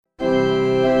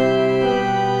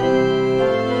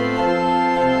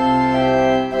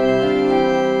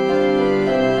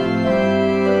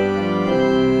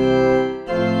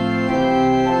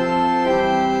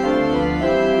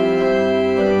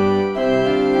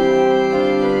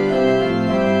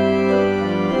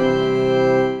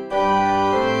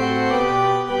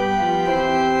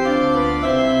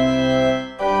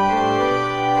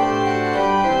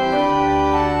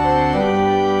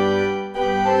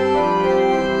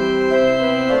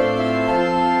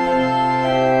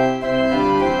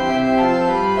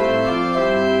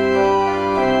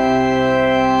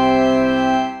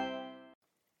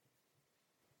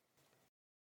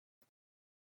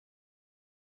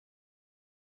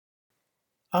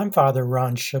I'm Father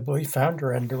Ron Shibley,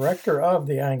 founder and director of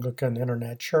the Anglican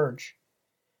Internet Church.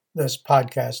 This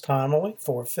podcast homily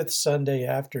for fifth Sunday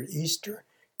after Easter,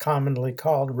 commonly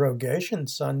called Rogation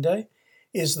Sunday,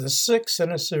 is the sixth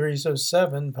in a series of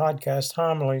 7 podcast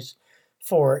homilies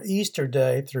for Easter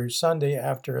Day through Sunday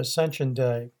after Ascension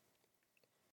Day.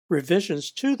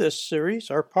 Revisions to this series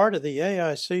are part of the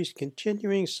AIC's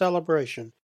continuing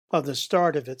celebration of the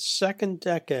start of its second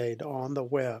decade on the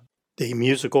web. The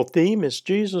musical theme is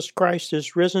Jesus Christ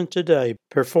is Risen Today,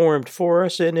 performed for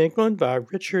us in England by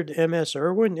Richard M.S.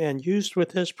 Irwin and used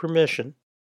with his permission.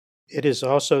 It is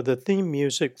also the theme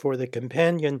music for the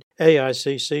companion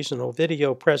AIC seasonal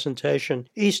video presentation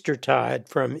Eastertide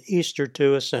from Easter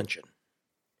to Ascension.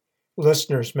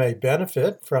 Listeners may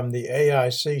benefit from the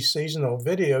AIC seasonal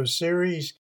video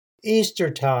series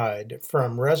Eastertide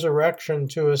from Resurrection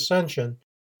to Ascension,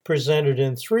 presented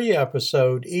in 3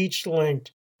 episodes, each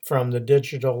linked from the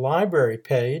digital library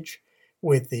page,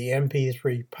 with the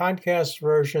MP3 podcast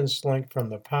versions linked from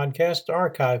the podcast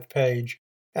archive page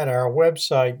at our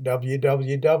website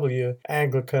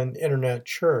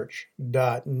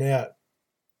www.anglicaninternetchurch.net.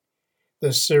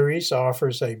 The series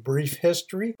offers a brief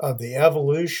history of the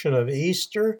evolution of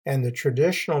Easter and the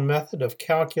traditional method of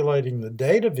calculating the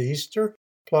date of Easter,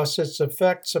 plus its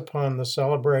effects upon the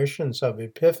celebrations of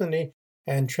Epiphany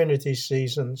and Trinity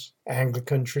seasons,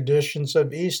 Anglican traditions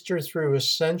of Easter through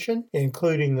Ascension,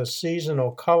 including the seasonal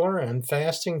color and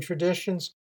fasting traditions,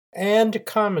 and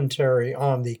commentary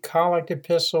on the Collect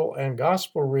Epistle and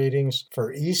Gospel readings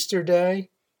for Easter Day,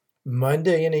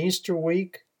 Monday in Easter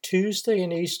week, Tuesday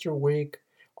in Easter week,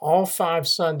 all 5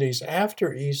 Sundays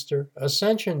after Easter,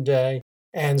 Ascension Day,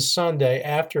 and Sunday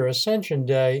after Ascension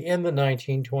Day in the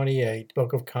 1928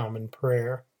 Book of Common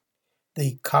Prayer.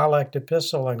 The Collect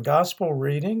Epistle and Gospel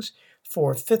readings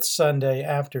for 5th Sunday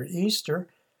after Easter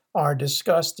are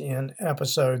discussed in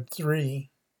Episode 3.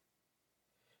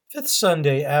 5th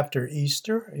Sunday after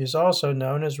Easter is also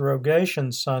known as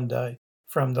Rogation Sunday,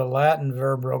 from the Latin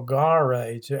verb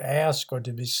rogare, to ask or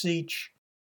to beseech.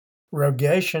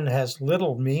 Rogation has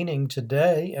little meaning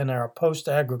today in our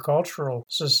post-agricultural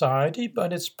society,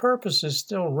 but its purpose is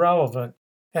still relevant,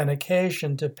 an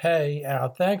occasion to pay our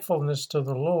thankfulness to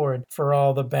the Lord for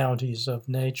all the bounties of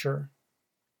nature.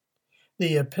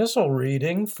 The epistle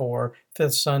reading for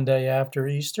 5th Sunday after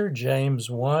Easter, James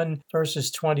 1,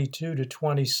 verses 22 to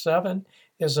 27,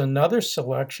 is another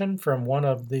selection from one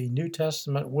of the New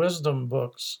Testament wisdom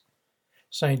books.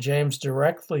 St. James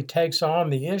directly takes on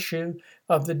the issue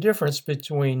of the difference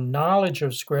between knowledge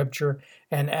of Scripture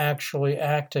and actually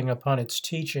acting upon its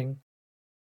teaching.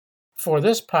 For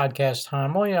this podcast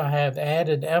homily, I have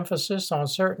added emphasis on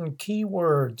certain key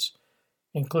words,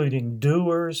 including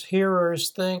doers, hearers,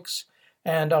 thinks,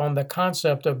 and on the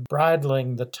concept of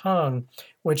bridling the tongue,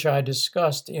 which I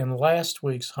discussed in last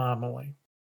week's homily.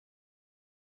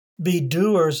 Be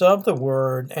doers of the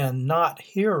word and not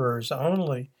hearers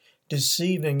only,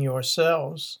 deceiving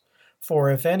yourselves.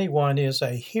 For if anyone is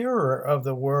a hearer of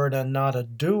the word and not a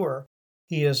doer,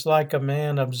 he is like a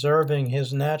man observing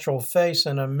his natural face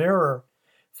in a mirror,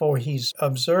 for he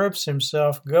observes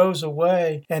himself, goes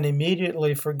away, and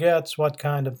immediately forgets what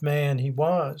kind of man he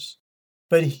was.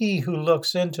 But he who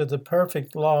looks into the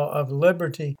perfect law of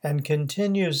liberty and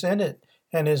continues in it,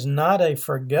 and is not a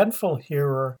forgetful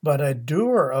hearer, but a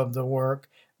doer of the work,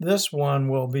 this one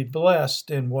will be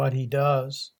blessed in what he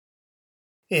does.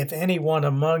 If anyone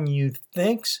among you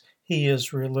thinks he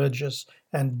is religious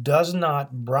and does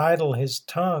not bridle his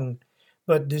tongue,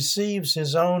 but deceives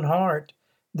his own heart,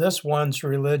 this one's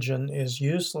religion is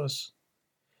useless.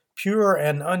 Pure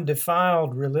and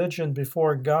undefiled religion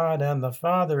before God and the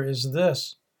Father is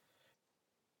this: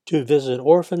 to visit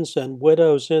orphans and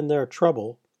widows in their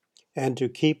trouble, and to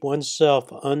keep oneself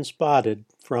unspotted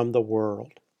from the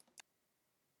world.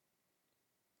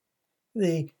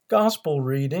 The Gospel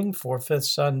reading for 5th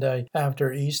Sunday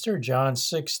after Easter, John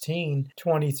 16,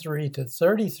 23 to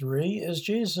 33, is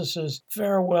Jesus'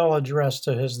 farewell address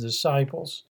to his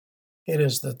disciples. It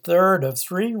is the third of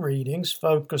 3 readings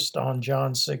focused on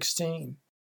John 16.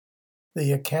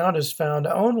 The account is found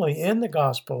only in the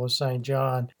Gospel of St.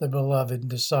 John, the beloved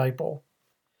disciple.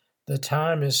 The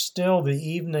time is still the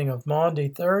evening of Maundy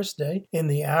Thursday, in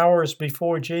the hours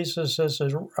before Jesus'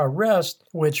 arrest,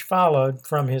 which followed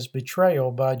from his betrayal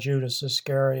by Judas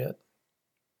Iscariot.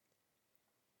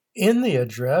 In the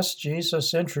address,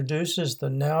 Jesus introduces the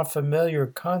now familiar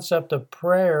concept of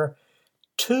prayer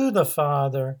to the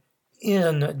Father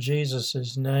in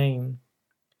Jesus' name.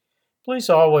 Please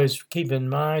always keep in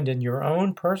mind in your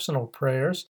own personal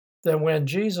prayers that when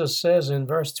Jesus says in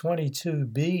verse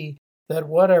 22b that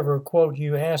whatever, quote,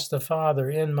 you ask the Father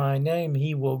in my name,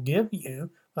 he will give you,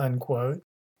 unquote,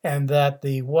 and that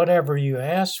the whatever you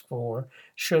ask for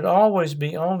should always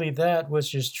be only that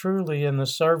which is truly in the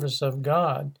service of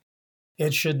God.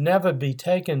 It should never be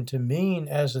taken to mean,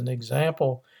 as an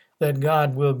example, that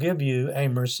God will give you a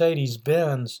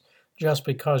Mercedes-Benz just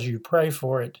because you pray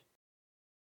for it.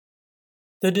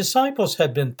 The disciples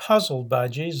had been puzzled by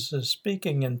Jesus'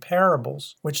 speaking in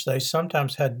parables, which they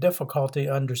sometimes had difficulty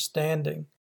understanding.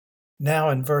 Now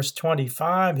in verse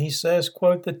 25, he says,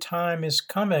 quote, the time is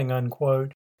coming,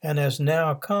 unquote, and has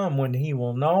now come when he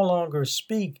will no longer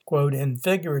speak, quote, in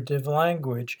figurative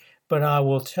language, but I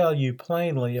will tell you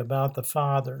plainly about the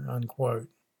Father, unquote.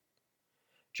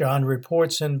 John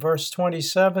reports in verse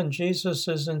 27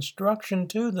 Jesus' instruction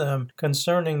to them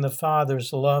concerning the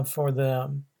Father's love for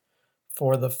them.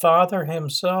 For the Father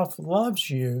himself loves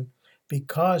you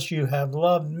because you have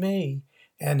loved me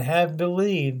and have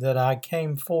believed that I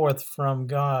came forth from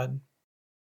God.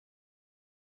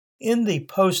 In the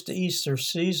post-Easter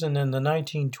season in the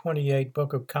 1928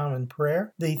 Book of Common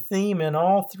Prayer, the theme in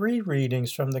all three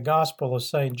readings from the Gospel of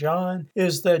St. John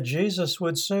is that Jesus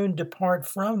would soon depart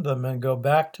from them and go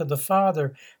back to the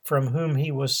Father from whom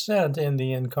he was sent in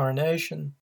the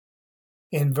Incarnation.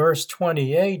 In verse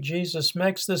 28, Jesus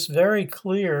makes this very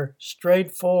clear,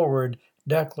 straightforward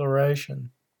declaration.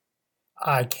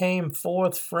 I came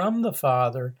forth from the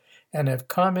Father and have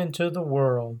come into the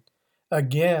world.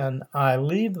 Again, I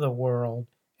leave the world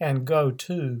and go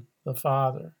to the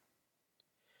Father.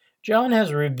 John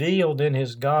has revealed in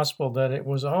his gospel that it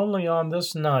was only on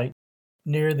this night,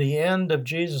 near the end of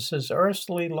Jesus'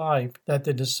 earthly life, that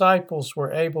the disciples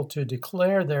were able to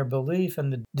declare their belief in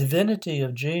the divinity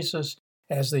of Jesus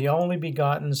as the only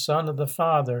begotten Son of the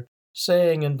Father,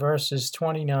 saying in verses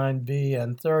 29b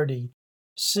and 30,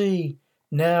 See,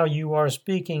 now you are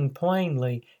speaking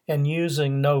plainly and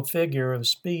using no figure of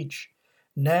speech.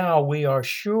 Now we are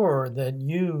sure that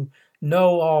you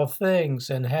know all things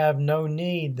and have no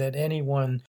need that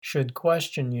anyone should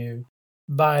question you.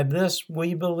 By this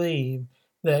we believe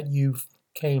that you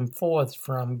came forth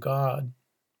from God.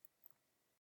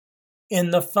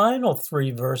 In the final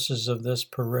three verses of this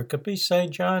pericope,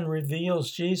 St. John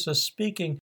reveals Jesus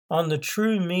speaking on the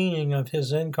true meaning of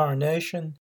his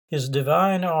incarnation, his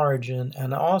divine origin,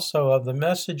 and also of the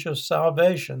message of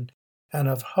salvation and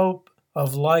of hope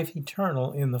of life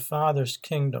eternal in the Father's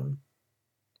kingdom.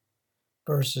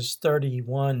 Verses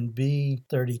 31b,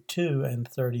 32, and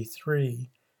 33.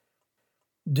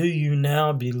 Do you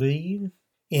now believe?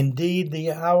 Indeed,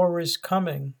 the hour is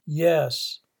coming,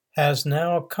 yes, has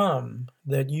now come,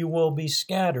 that you will be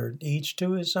scattered, each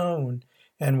to his own,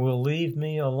 and will leave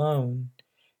me alone.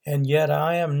 And yet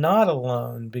I am not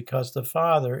alone, because the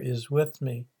Father is with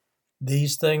me.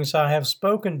 These things I have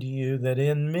spoken to you, that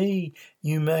in me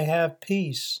you may have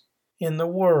peace. In the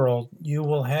world you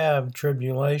will have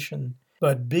tribulation,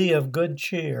 but be of good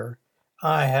cheer.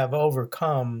 I have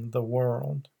overcome the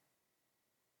world.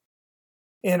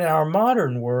 In our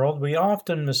modern world, we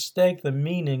often mistake the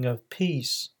meaning of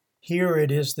peace. Here it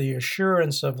is the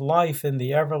assurance of life in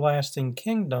the everlasting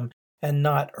kingdom, and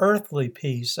not earthly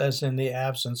peace as in the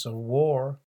absence of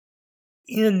war.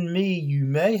 In me you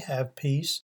may have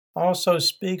peace also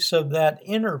speaks of that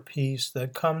inner peace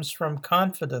that comes from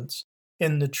confidence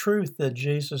in the truth that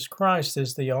Jesus Christ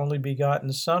is the only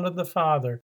begotten Son of the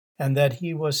Father, and that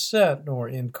he was sent or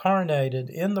incarnated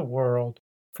in the world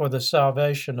for the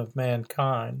salvation of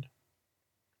mankind.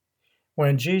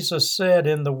 When Jesus said,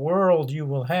 In the world you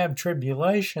will have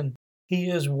tribulation, he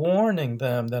is warning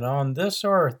them that on this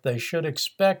earth they should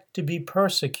expect to be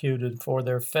persecuted for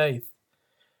their faith.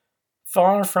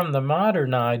 Far from the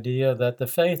modern idea that the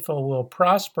faithful will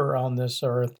prosper on this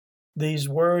earth, these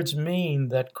words mean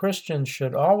that Christians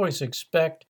should always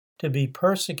expect to be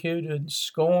persecuted,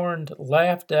 scorned,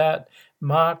 laughed at,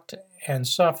 mocked, and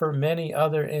suffer many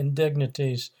other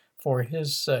indignities for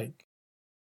his sake.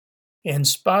 In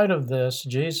spite of this,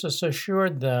 Jesus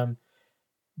assured them,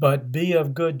 But be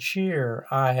of good cheer,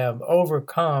 I have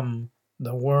overcome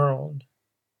the world.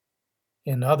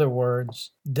 In other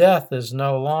words, death is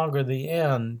no longer the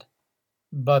end,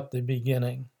 but the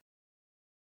beginning.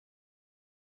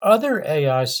 Other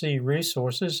AIC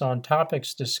resources on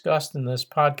topics discussed in this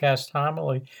podcast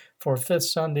homily for Fifth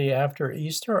Sunday after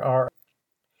Easter are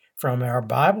from our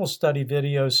Bible study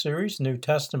video series, New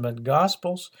Testament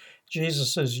Gospels.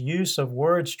 Jesus' use of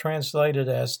words translated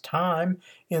as time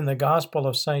in the Gospel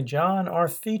of St. John are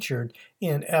featured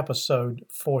in episode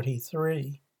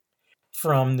 43.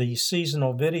 From the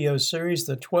seasonal video series,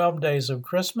 The 12 Days of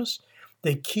Christmas,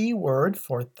 the key word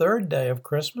for third day of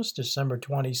Christmas, December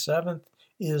 27th,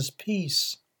 is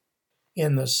peace.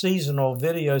 In the seasonal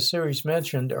video series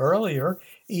mentioned earlier,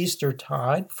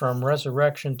 Eastertide, From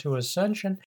Resurrection to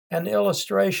Ascension, an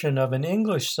illustration of an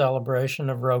English celebration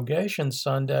of Rogation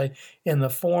Sunday in the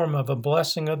form of a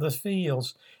blessing of the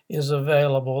fields, is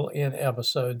available in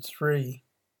Episode 3.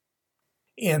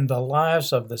 In the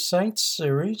Lives of the Saints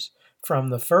series, from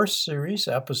the first series,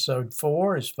 Episode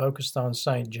 4 is focused on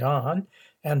St. John,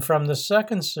 and from the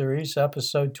second series,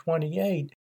 Episode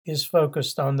 28, is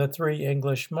focused on the three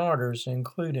English martyrs,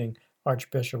 including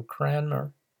Archbishop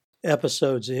Cranmer.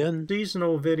 Episodes in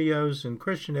seasonal videos and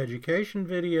Christian education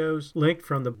videos linked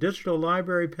from the digital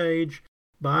library page,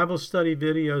 Bible study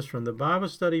videos from the Bible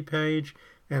study page,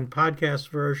 and podcast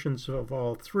versions of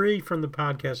all three from the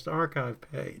podcast archive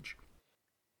page.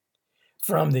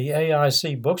 From the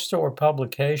AIC bookstore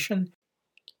publication,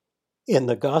 in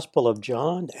the Gospel of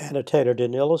John, annotated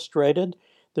and illustrated,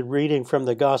 the reading from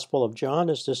the Gospel of John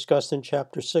is discussed in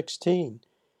chapter 16.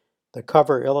 The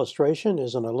cover illustration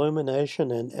is an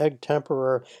illumination in egg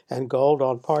tempera and gold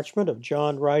on parchment of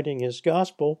John writing his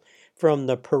Gospel from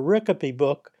the pericope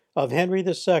book of Henry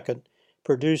II,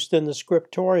 produced in the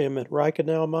scriptorium at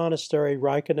Reichenau Monastery,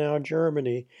 Reichenau,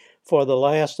 Germany, for the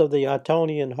last of the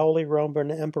Ottonian Holy Roman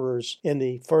Emperors in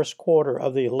the first quarter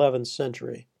of the 11th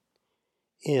century.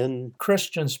 In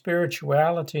Christian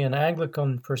Spirituality and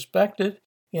Anglican Perspective,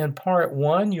 in Part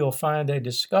 1, you'll find a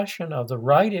discussion of the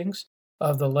writings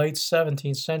of the late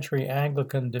 17th century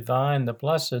Anglican divine, the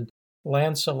Blessed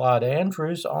Lancelot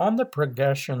Andrewes, on the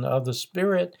progression of the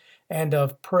Spirit and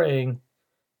of praying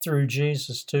through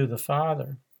Jesus to the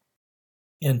Father.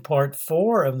 In Part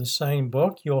 4 of the same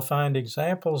book, you'll find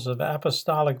examples of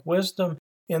apostolic wisdom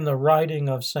in the writing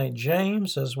of St.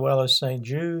 James, as well as St.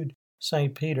 Jude,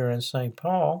 St. Peter, and St.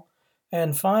 Paul.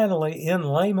 And finally, in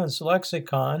Layman's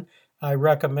Lexicon, I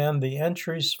recommend the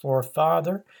entries for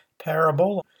Father,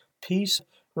 Parable, Peace,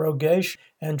 Rogation,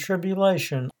 and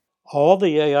Tribulation. All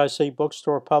the AIC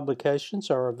bookstore publications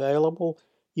are available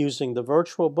using the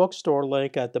virtual bookstore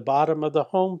link at the bottom of the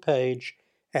home page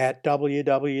at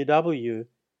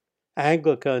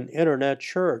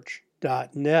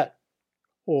www.anglicaninternetchurch.net,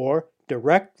 or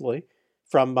directly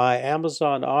from my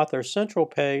Amazon Author Central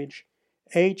page,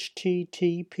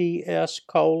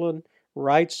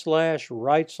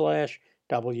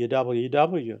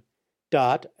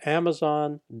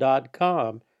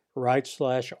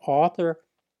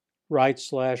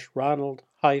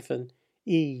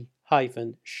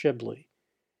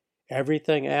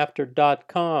 Everything after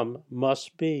 .com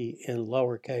must be in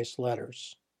lowercase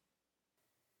letters.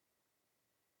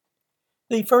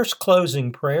 The first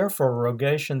closing prayer for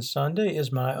Rogation Sunday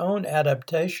is my own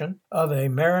adaptation of a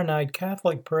Maronite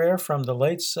Catholic prayer from the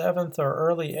late 7th or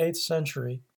early 8th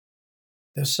century.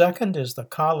 The second is the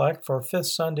collect for 5th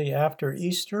Sunday after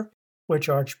Easter, which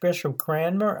Archbishop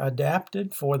Cranmer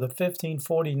adapted for the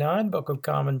 1549 Book of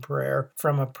Common Prayer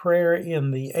from a prayer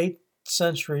in the 8th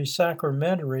century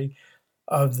sacramentary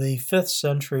of the 5th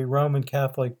century Roman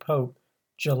Catholic Pope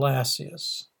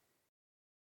Gelasius.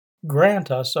 Grant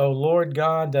us, O Lord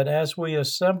God, that as we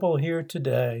assemble here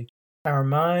today, our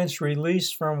minds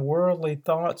released from worldly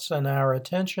thoughts and our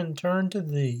attention turned to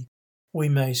Thee, we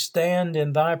may stand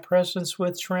in Thy presence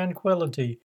with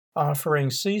tranquility,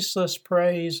 offering ceaseless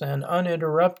praise and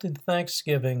uninterrupted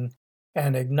thanksgiving,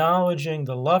 and acknowledging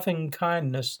the loving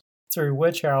kindness through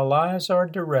which our lives are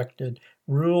directed,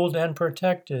 ruled and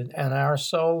protected, and our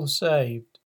souls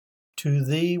saved. To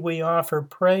Thee we offer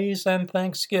praise and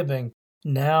thanksgiving,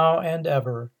 now and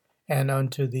ever, and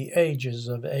unto the ages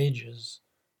of ages.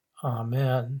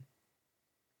 Amen.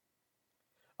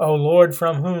 O Lord,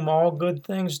 from whom all good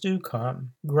things do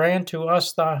come, grant to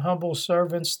us, Thy humble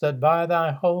servants, that by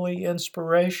Thy holy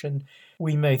inspiration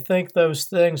we may think those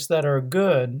things that are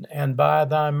good, and by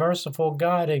Thy merciful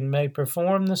guiding may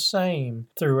perform the same,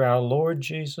 through our Lord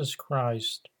Jesus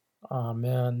Christ.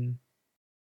 Amen.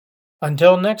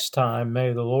 Until next time,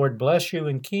 may the Lord bless you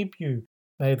and keep you.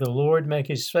 May the Lord make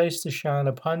His face to shine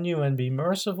upon you and be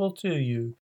merciful to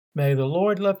you. May the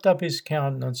Lord lift up His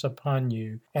countenance upon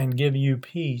you and give you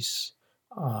peace.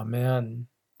 Amen.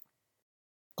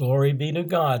 Glory be to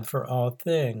God for all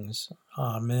things.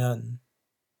 Amen.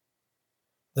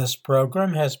 This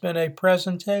program has been a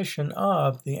presentation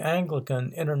of the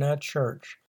Anglican Internet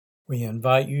Church. We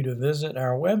invite you to visit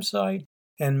our website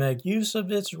and make use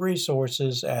of its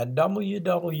resources at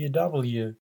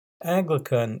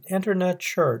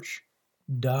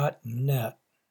www.anglicaninternetchurch.net.